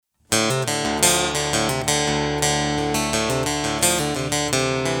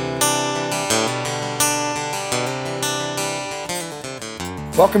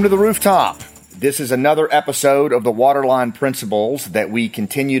Welcome to the rooftop. This is another episode of the Waterline principles that we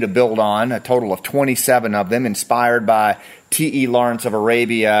continue to build on, a total of 27 of them, inspired by T.E. Lawrence of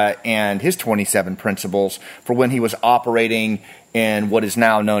Arabia and his 27 principles for when he was operating in what is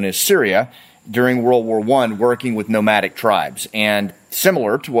now known as Syria during World War I, working with nomadic tribes. And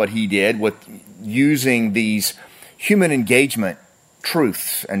similar to what he did with using these human engagement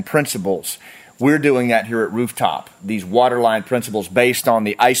truths and principles, we're doing that here at Rooftop, these Waterline principles based on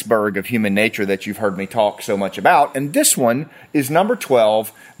the iceberg of human nature that you've heard me talk so much about. And this one is number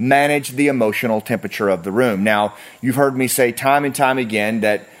 12, manage the emotional temperature of the room. Now, you've heard me say time and time again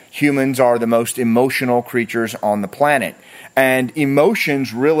that humans are the most emotional creatures on the planet. And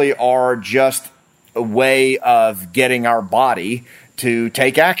emotions really are just a way of getting our body to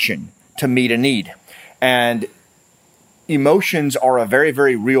take action, to meet a need. And emotions are a very,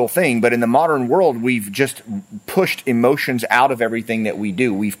 very real thing, but in the modern world, we've just pushed emotions out of everything that we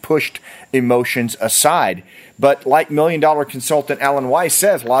do. We've pushed emotions aside. But like $1 Million consultant Alan Weiss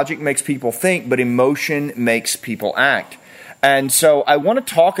says, logic makes people think, but emotion makes people act. And so I want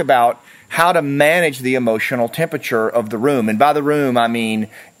to talk about how to manage the emotional temperature of the room. And by the room, I mean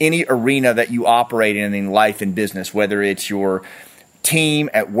any arena that you operate in life and business, whether it's your team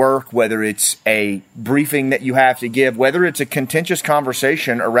at work, whether it's a briefing that you have to give, whether it's a contentious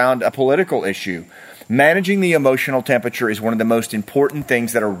conversation around a political issue. Managing the emotional temperature is one of the most important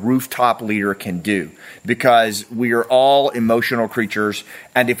things that a rooftop leader can do, because we are all emotional creatures,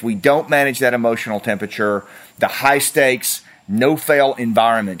 and if we don't manage that emotional temperature, the high stakes, no-fail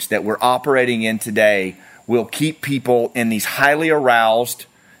environments that we're operating in today will keep people in these highly aroused,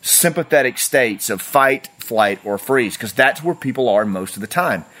 sympathetic states of fight, flight, or freeze, because that's where people are most of the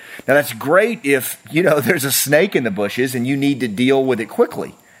time. Now, that's great if, there's a snake in the bushes and you need to deal with it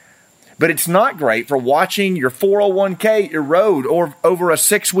quickly. But it's not great for watching your 401k erode or over a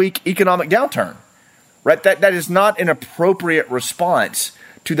 6-week economic downturn, right? That is not an appropriate response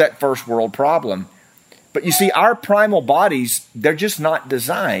to that first world problem. But you see, our primal bodies, they're just not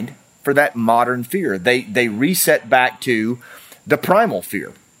designed for that modern fear. They reset back to the primal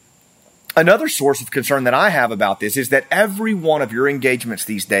fear. Another source of concern that I have about this is that every one of your engagements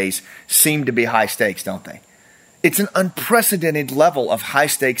these days seem to be high stakes, don't they? It's an unprecedented level of high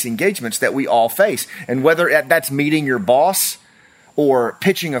stakes engagements that we all face. And whether that's meeting your boss or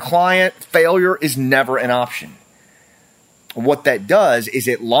pitching a client, failure is never an option. What that does is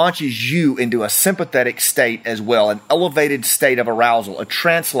it launches you into a sympathetic state as well, an elevated state of arousal, a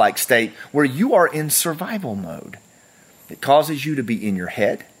trance-like state where you are in survival mode. It causes you to be in your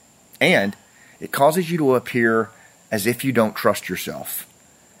head. And it causes you to appear as if you don't trust yourself.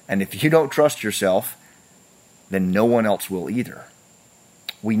 And if you don't trust yourself, then no one else will either.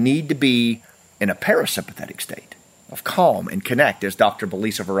 We need to be in a parasympathetic state of calm and connect, as Dr.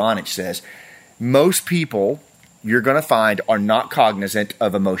 Belisa Veronich says. Most people you're going to find are not cognizant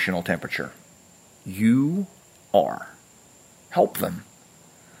of emotional temperature. You are. Help them.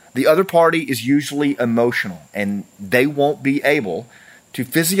 The other party is usually emotional, and they won't be able to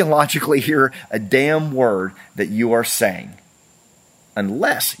physiologically hear a damn word that you are saying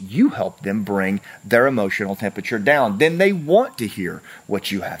unless you help them bring their emotional temperature down. Then they want to hear what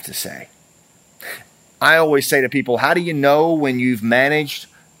you have to say. I always say to people, how do you know when you've managed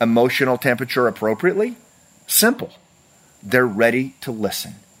emotional temperature appropriately? Simple. They're ready to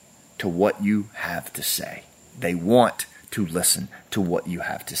listen to what you have to say. They want to listen to what you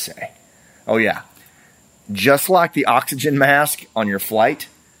have to say. Oh yeah. Just like the oxygen mask on your flight,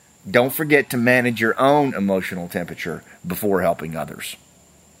 don't forget to manage your own emotional temperature before helping others.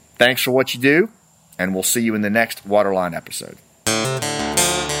 Thanks for what you do, and we'll see you in the next Waterline episode.